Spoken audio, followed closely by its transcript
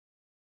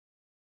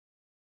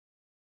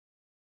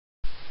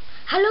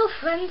Hello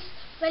friends,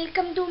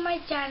 welcome to my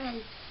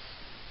channel.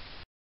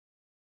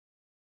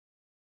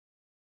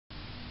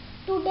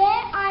 Today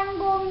I am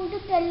going to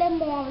tell a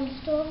moral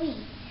story.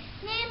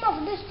 Name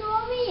of the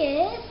story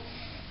is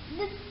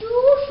The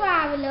Two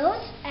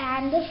Travelers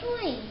and the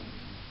Tree.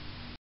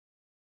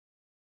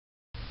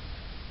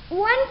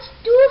 Once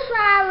two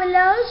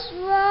travelers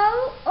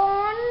were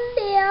on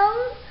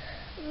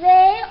their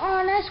way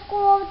on a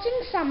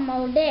scorching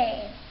summer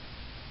day.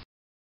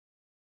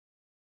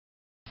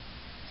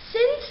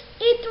 Since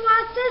it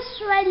was a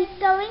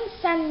sweltering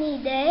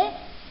sunny day,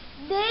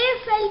 they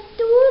felt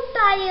too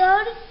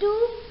tired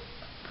to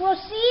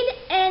proceed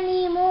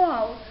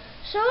anymore.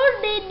 So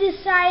they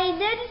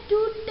decided to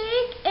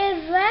take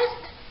a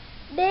rest.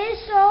 They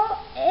saw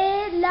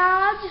a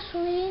large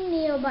tree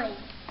nearby.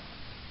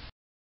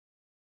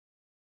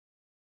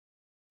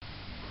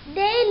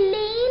 They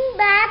leaned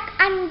back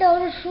under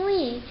the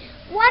tree.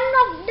 One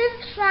of the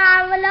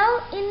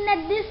travelers, in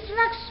a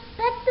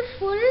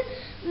disrespectful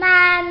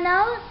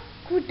manner,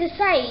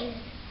 criticized,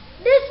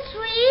 "This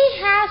tree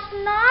has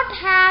not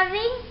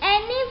having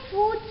any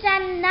fruits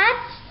and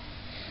nuts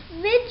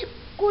which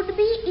could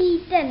be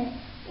eaten.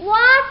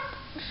 What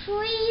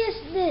tree is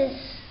this?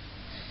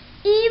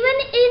 Even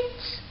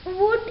its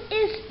wood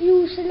is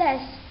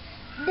useless."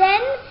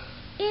 Then,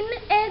 in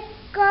a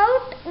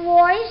curt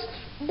voice,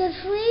 the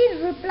tree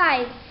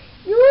replied,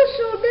 "You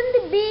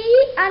shouldn't be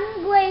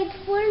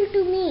ungrateful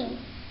to me.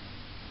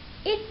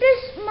 It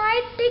is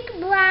my thick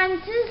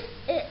branches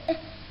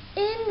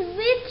in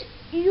which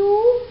you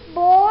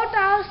both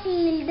are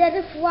shielded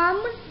from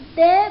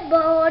the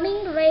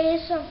burning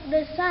rays of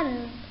the sun."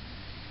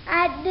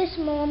 At this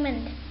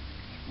moment,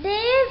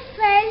 they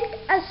felt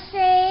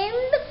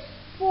ashamed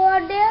for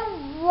their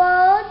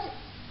words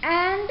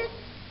and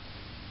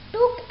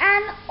took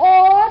an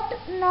oath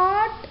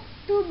not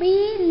to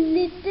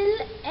belittle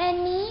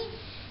any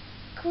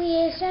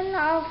creation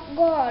of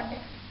God.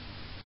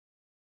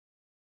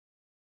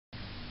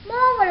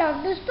 Moral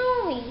of the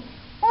story: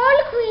 all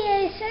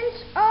creations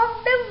of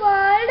the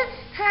world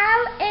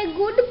have a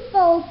good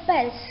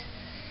purpose.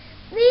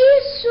 We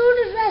should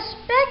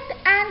respect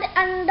and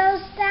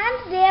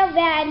understand their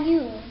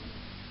value.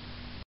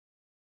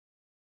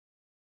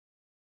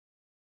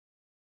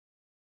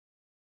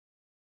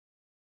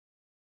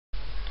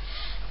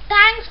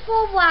 Thanks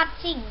for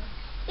watching.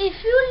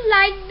 If you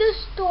like the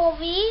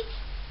story,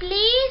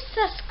 please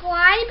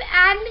subscribe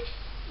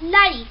and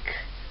like.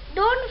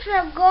 Don't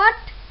forget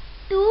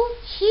to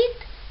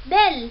hit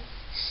bell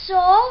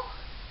so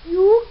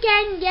you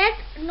can get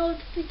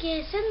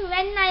notification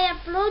when I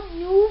upload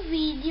new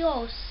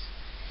videos.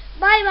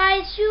 Bye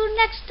bye. See you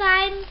next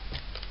time.